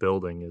years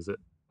building? Is it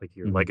like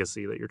your Hmm.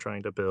 legacy that you're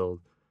trying to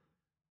build?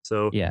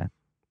 So, Yeah.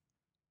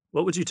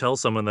 what would you tell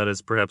someone that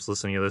is perhaps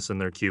listening to this in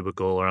their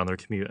cubicle or on their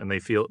commute, and they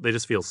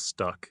just feel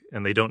stuck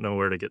and they don't know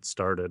where to get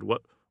started?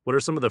 What are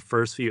some of the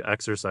first few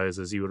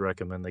exercises you would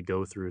recommend they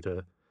go through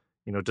to,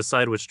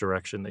 decide which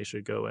direction they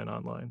should go in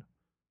online?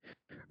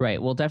 Right.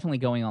 Well, definitely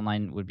going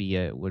online would be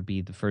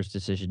the first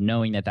decision,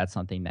 knowing that that's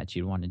something that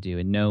you want to do,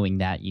 and knowing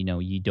that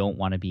you don't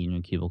want to be in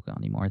your cubicle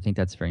anymore. I think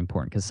that's very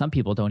important because some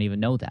people don't even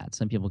know that.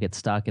 Some people get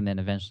stuck, and then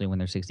eventually, when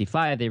they're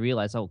 65, they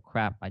realize, oh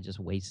crap, I just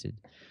wasted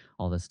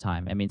all this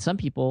time. I mean, some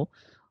people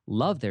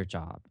love their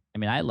job. I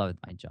mean, I loved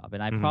my job,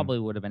 and I Hmm. probably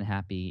would have been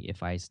happy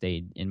if I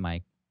stayed in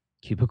my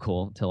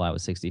cubicle till I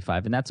was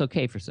 65, and that's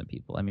okay for some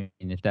people. I mean,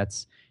 if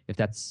that's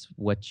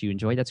what you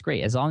enjoy, that's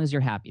great. As long as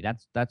you're happy,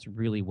 that's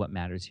really what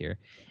matters here.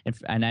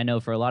 And I know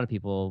for a lot of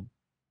people,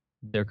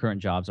 their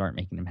current jobs aren't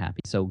making them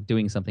happy. So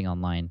doing something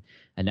online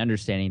and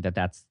understanding that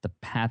that's the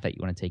path that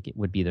you want to take, it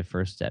would be the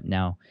first step.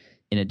 Now,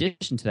 in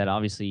addition to that,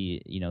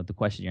 obviously, the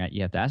question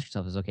you have to ask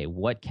yourself is, okay,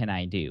 what can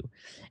I do?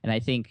 And I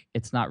think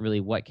it's not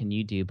really what can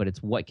you do, but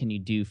it's what can you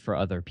do for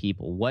other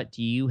people? What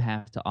do you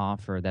have to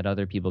offer that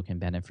other people can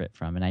benefit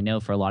from? And I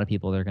know for a lot of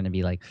people, they're going to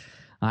be like,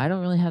 I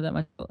don't really have that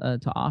much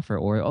to offer,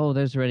 or oh,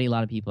 there's already a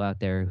lot of people out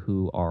there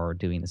who are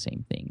doing the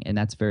same thing, and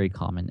that's very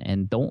common.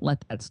 And don't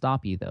let that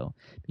stop you, though,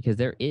 because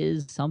there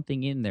is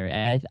something in there.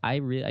 And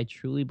I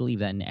truly believe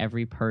that in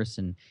every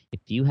person, if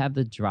you have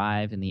the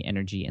drive and the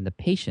energy and the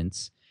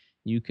patience,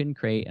 you can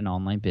create an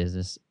online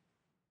business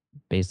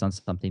based on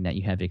something that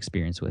you have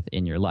experience with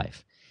in your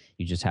life.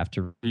 You just have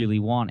to really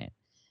want it.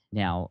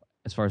 Now,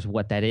 as far as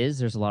what that is,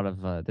 there's a lot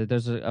of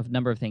there's a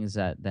number of things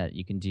that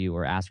you can do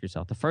or ask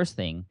yourself. The first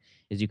thing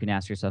is you can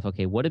ask yourself,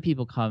 okay, what do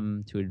people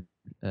come to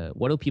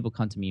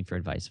me for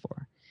advice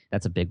for?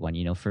 That's a big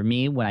one. For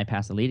me, when I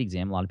passed the lead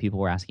exam, a lot of people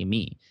were asking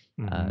me,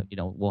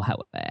 well,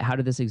 how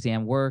did this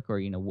exam work,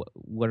 or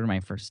what are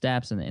my first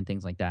steps and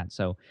things like that.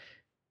 So,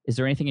 is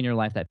there anything in your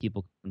life that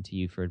people come to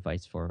you for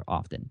advice for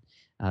often?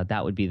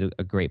 That would be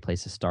a great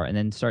place to start, and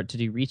then start to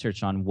do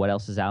research on what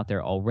else is out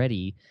there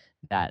already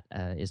that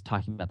is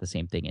talking about the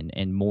same thing.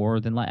 And more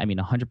than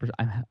 100%,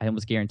 I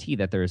almost guarantee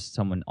that there is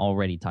someone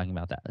already talking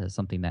about that,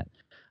 something that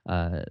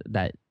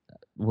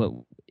what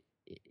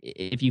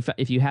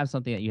if you have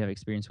something that you have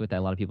experience with that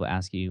a lot of people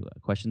ask you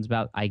questions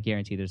about, I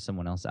guarantee there's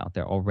someone else out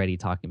there already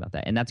talking about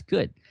that, and that's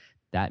good.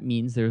 That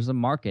means there's a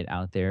market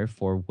out there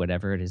for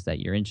whatever it is that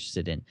you're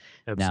interested in.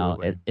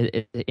 Absolutely.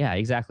 Now, yeah,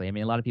 exactly. I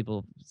mean, a lot of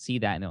people see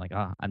that and they're like,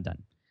 "Oh, I'm done."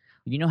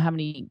 You know how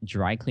many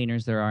dry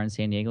cleaners there are in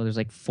San Diego? There's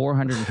like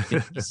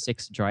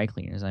 456 dry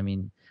cleaners. I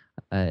mean,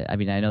 I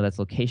know that's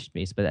location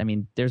based, but I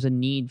mean, there's a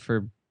need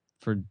for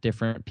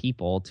different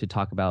people to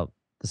talk about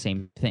the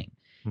same thing.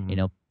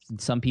 Mhm.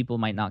 Some people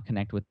might not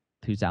connect with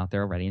who's out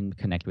there already and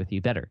connect with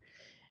you better.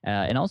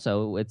 And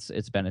also,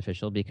 it's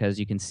beneficial because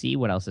you can see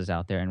what else is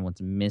out there and what's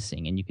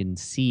missing, and you can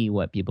see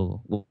what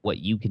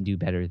you can do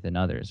better than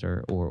others,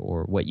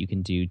 or what you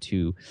can do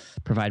to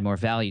provide more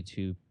value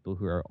to people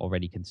who are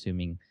already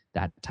consuming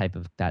that type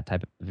of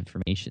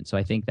information. So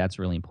I think that's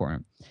really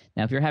important.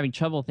 Now, if you're having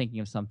trouble thinking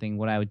of something,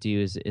 what I would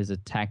do is a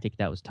tactic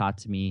that was taught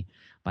to me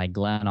by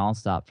Glenn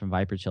Allsop from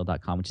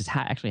ViperChill.com, which is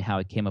actually how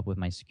I came up with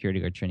my security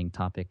guard training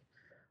topic.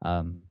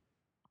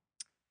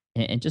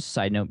 And just a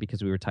side note,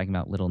 because we were talking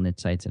about little niche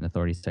sites and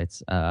authority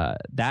sites,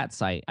 that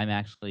site, I'm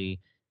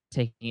actually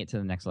taking it to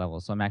the next level.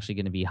 So I'm actually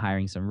going to be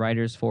hiring some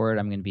writers for it.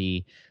 I'm going to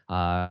be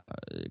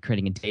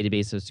creating a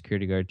database of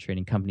security guard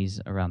training companies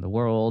around the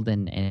world,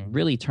 and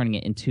really turning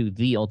it into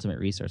the ultimate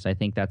resource. I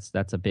think that's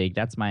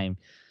my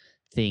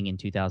thing in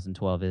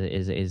 2012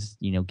 is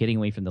getting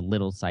away from the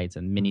little sites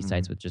and mini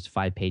sites with just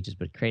 5 pages,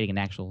 but creating an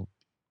actual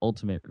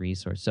ultimate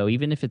resource. So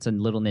even if it's a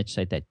little niche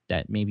site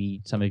that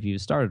maybe some of you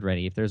started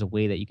already, if there's a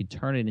way that you could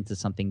turn it into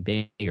something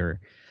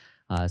bigger,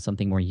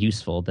 something more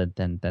useful,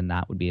 then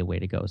that would be a way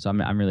to go. So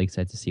I'm really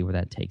excited to see where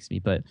that takes me.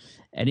 But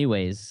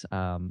anyways,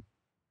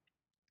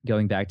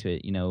 going back to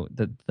it,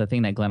 the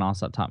thing that Glenn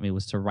Allsop taught me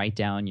was to write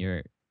down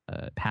your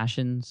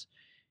passions,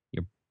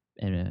 your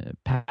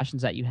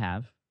passions that you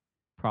have,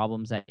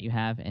 problems that you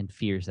have, and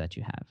fears that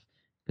you have.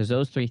 Because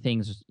those 3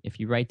 things, if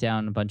you write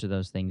down a bunch of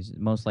those things,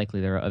 most likely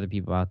there are other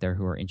people out there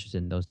who are interested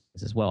in those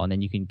things as well. And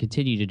then you can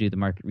continue to do the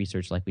market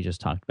research like we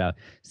just talked about,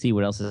 see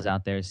what else is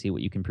out there, see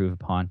what you can improve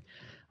upon.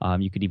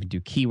 You could even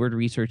do keyword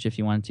research if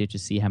you wanted to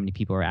see how many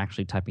people are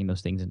actually typing those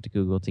things into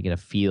Google to get a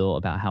feel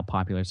about how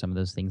popular some of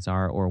those things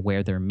are, or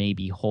where there may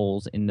be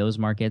holes in those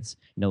markets,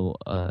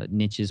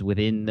 niches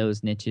within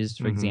those niches,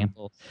 for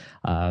example.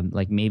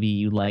 Like maybe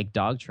you like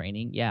dog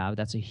training. Yeah,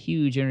 that's a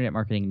huge internet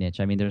marketing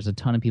niche. I mean, there's a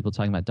ton of people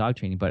talking about dog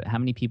training, but how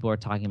many people are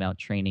talking about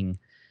training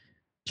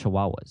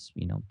Chihuahuas?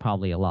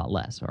 Probably a lot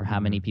less. Or how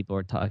many people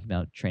are talking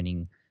about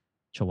training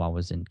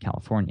Chihuahuas in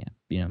California?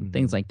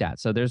 Things like that.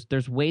 So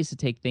there's ways to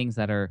take things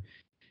that are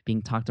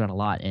being talked about a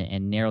lot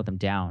and narrow them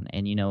down.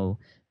 And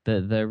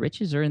the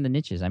riches are in the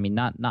niches. I mean,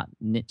 not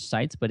niche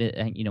sites, but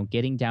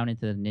getting down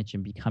into the niche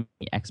and becoming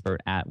the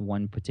expert at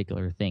one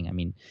particular thing. I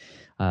mean,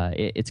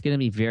 it's going to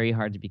be very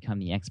hard to become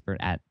the expert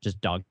at just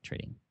dog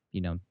trading.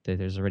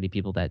 There's already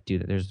people that do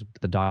that. There's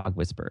the dog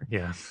whisperer.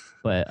 Yeah.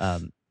 But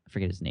I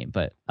forget his name.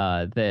 But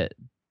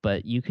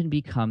but you can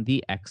become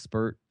the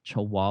expert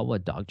Chihuahua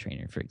dog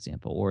trainer, for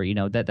example, or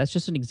that's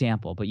just an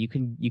example. But you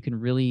can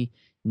really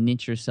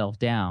niche yourself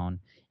down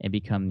and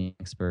become the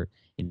expert.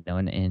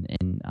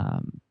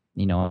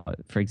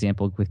 For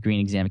example, with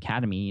Green Exam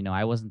Academy,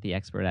 I wasn't the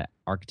expert at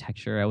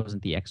architecture. I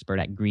wasn't the expert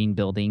at green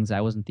buildings.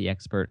 I wasn't the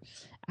expert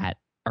at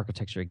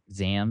architecture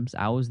exams.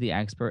 I was the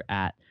expert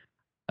at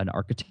an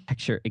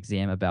architecture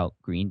exam about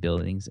green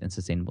buildings and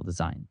sustainable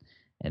design,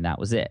 and that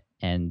was it.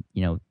 And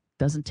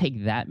doesn't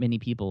take that many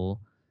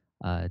people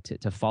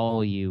to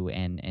follow you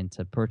and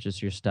to purchase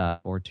your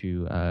stuff, or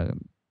to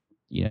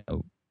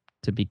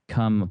to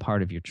become a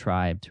part of your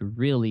tribe, to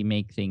really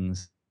make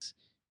things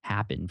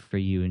happen for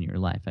you in your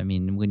life. I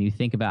mean, when you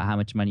think about how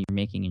much money you're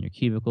making in your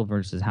cubicle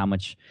versus how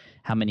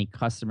many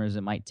customers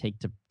it might take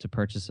to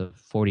purchase a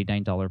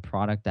 $49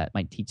 product that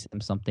might teach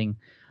them something,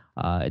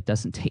 it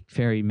doesn't take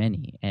very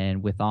many.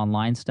 And with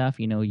online stuff,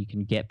 you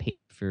can get paid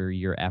for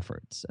your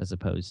efforts as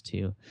opposed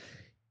to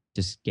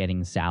just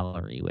getting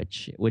salary,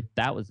 which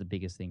that was the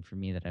biggest thing for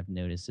me that I've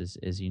noticed is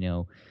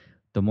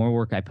the more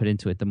work I put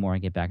into it, the more I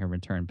get back in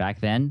return.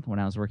 Back then, when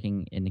I was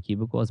working in the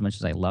cubicle, as much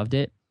as I loved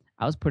it,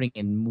 I was putting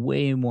in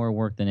way more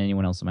work than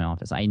anyone else in my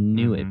office. I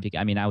knew it.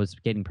 I mean, I was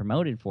getting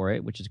promoted for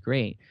it, which is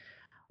great.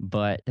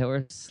 But there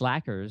were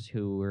slackers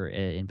who were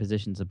in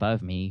positions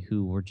above me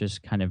who were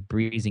just kind of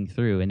breezing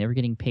through, and they were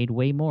getting paid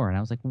way more. And I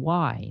was like,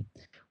 why?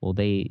 Well,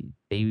 they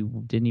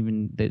didn't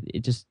even.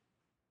 It just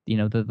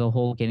the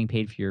whole getting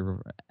paid for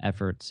your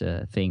efforts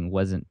thing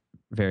wasn't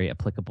very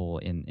applicable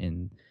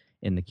in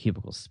in the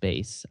cubicle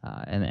space,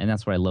 and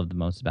that's what I love the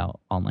most about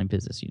online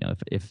business.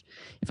 If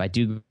I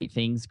do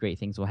great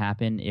things will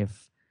happen.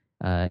 If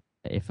I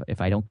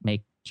don't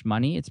make much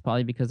money, it's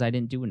probably because I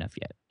didn't do enough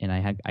yet, and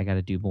I got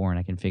to do more, and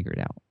I can figure it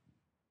out.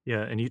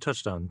 Yeah, and you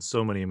touched on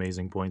so many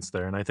amazing points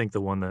there, and I think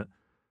the one that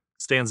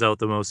stands out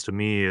the most to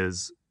me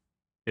is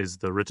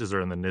the riches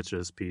are in the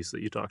niches piece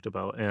that you talked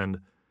about. And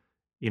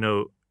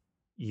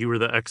you were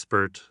the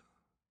expert,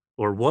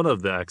 or one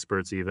of the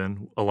experts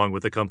even, along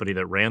with the company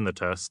that ran the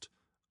test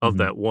of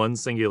that one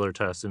singular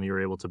test, and you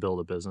were able to build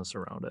a business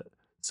around it.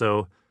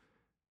 So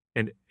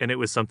and it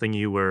was something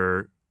you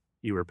were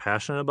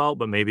passionate about,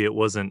 but maybe it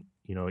wasn't,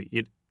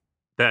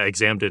 that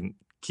exam didn't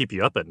keep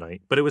you up at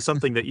night, but it was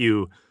something that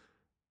you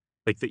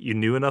that you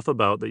knew enough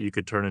about that you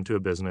could turn into a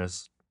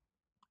business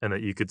and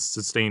that you could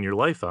sustain your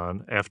life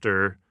on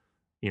after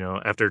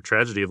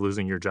tragedy of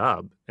losing your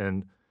job.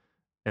 And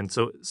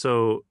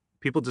so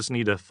people just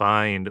need to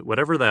find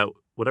whatever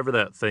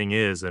that thing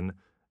is and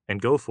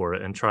go for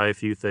it and try a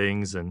few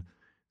things and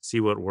see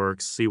what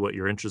works, see what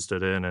you're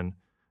interested in, and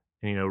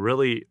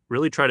really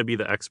try to be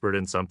the expert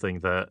in something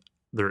that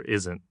there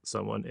isn't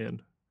someone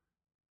in.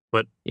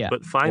 But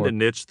find a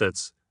niche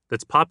that's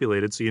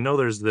populated, so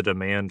there's the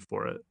demand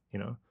for it.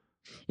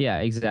 Yeah,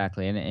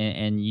 exactly.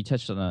 And you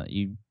touched on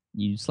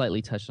you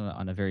slightly touched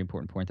on a very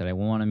important point that I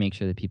want to make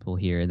sure that people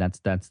hear.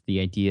 That's the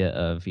idea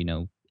of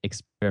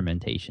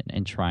experimentation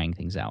and trying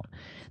things out.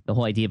 The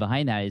whole idea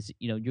behind that is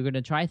you're going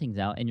to try things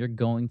out and you're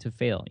going to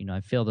fail.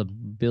 I failed a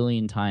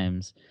billion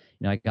times.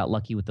 I got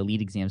lucky with the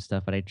lead exam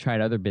stuff, but I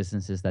tried other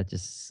businesses that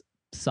just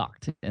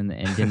sucked and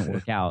didn't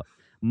work out.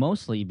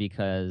 Mostly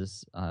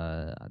because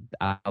I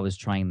was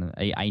trying them.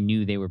 I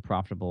knew they were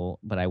profitable,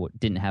 but I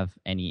didn't have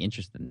any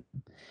interest in them.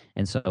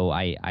 And so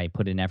I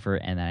put in effort,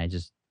 and then I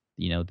just,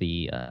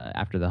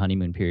 after the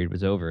honeymoon period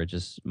was over,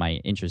 my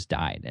interest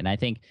died. And I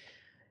think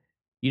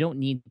you don't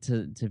need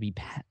to be,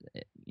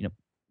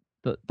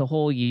 the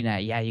whole, you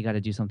got to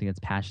do something that's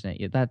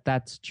passionate.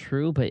 That's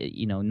true, but,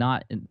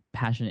 not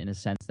passionate in a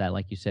sense that,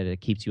 like you said,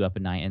 it keeps you up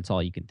at night and it's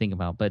all you can think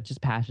about, but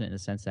just passionate in the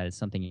sense that it's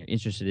something you're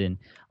interested in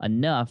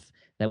enough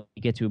that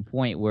you get to a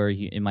point where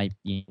you might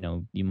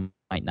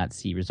not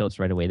see results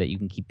right away, that you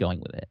can keep going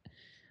with it.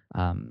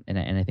 And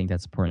I think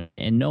that's important.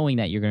 And knowing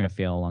that you're going to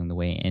fail along the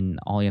way, and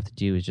all you have to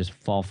do is just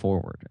fall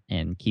forward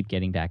and keep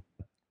getting back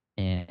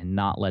and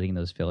not letting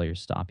those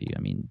failures stop you. I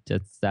mean,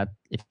 that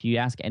if you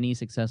ask any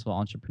successful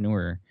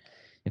entrepreneur,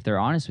 if they're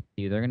honest with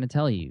you, they're going to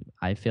tell you,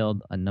 I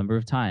failed a number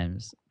of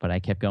times, but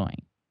I kept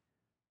going.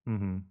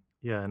 Mm-hmm.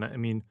 Yeah, and I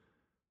mean,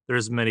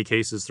 there's many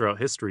cases throughout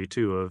history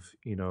too of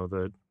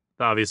the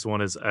obvious one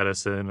is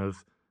Edison,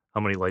 of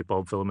how many light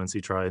bulb filaments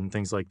he tried and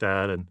things like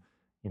that. And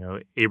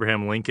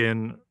Abraham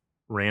Lincoln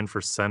ran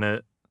for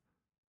Senate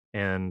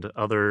and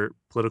other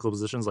political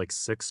positions like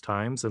 6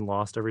 times and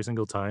lost every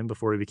single time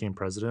before he became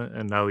president.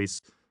 And now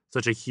he's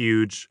such a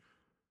huge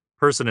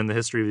person in the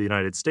history of the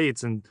United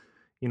States. And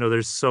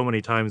there's so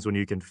many times when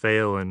you can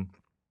fail, and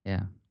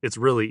it's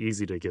really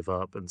easy to give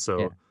up. And so,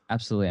 yeah,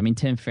 absolutely. I mean,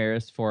 Tim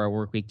Ferriss, 4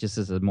 Hour Workweek, just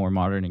as a more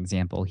modern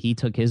example, he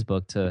took his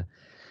book to,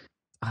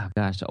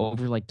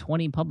 over like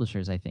 20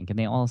 publishers, I think, and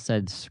they all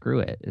said, "Screw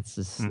it, this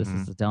is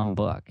a dumb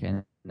book."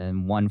 And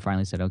then one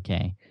finally said,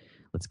 "Okay,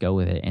 let's go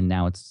with it." And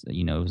now it's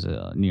it was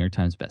a New York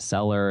Times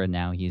bestseller, and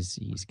now he's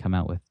come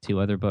out with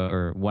 2 other book,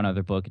 or 1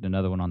 other book, and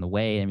another one on the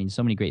way. I mean,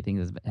 so many great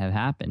things have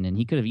happened, and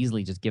he could have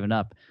easily just given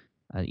up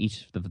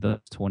each of those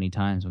 20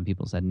 times when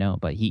people said no,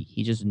 but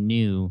he just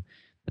knew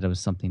that it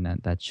was something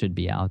that should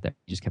be out there.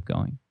 He just kept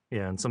going.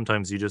 Yeah, and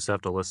sometimes you just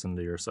have to listen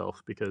to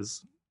yourself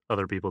because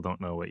other people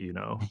don't know what you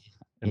know.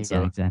 And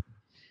yeah, exactly.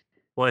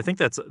 Well, I think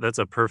that's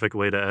a perfect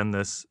way to end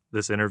this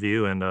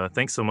interview. And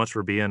thanks so much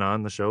for being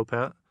on the show,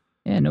 Pat.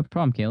 Yeah, no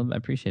problem, Caleb. I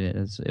appreciate it.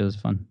 It was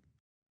fun.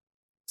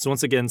 So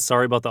once again,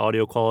 sorry about the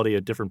audio quality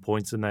at different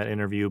points in that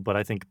interview, but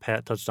I think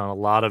Pat touched on a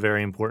lot of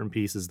very important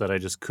pieces that I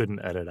just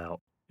couldn't edit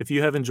out. If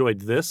you have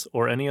enjoyed this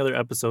or any other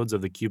episodes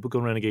of the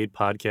Cubicle Renegade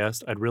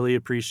podcast, I'd really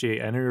appreciate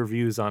any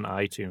reviews on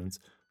iTunes.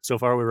 So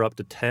far, we're up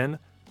to 10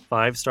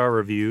 5-star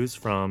reviews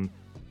from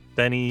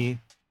Benny,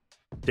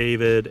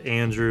 David,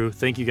 Andrew.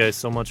 Thank you guys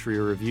so much for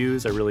your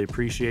reviews. I really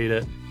appreciate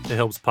it. It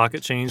helps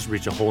Pocket Change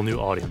reach a whole new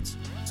audience.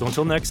 So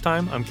until next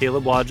time, I'm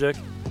Caleb Wojcik.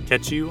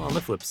 Catch you on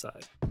the flip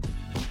side.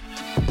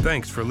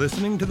 Thanks for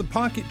listening to the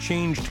Pocket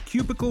Changed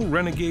Cubicle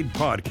Renegade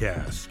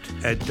podcast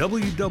at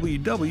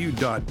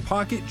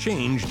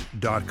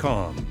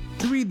www.pocketchanged.com.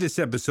 To read this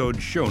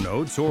episode's show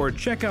notes or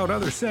check out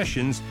other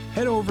sessions,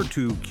 head over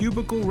to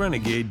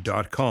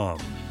cubiclerenegade.com.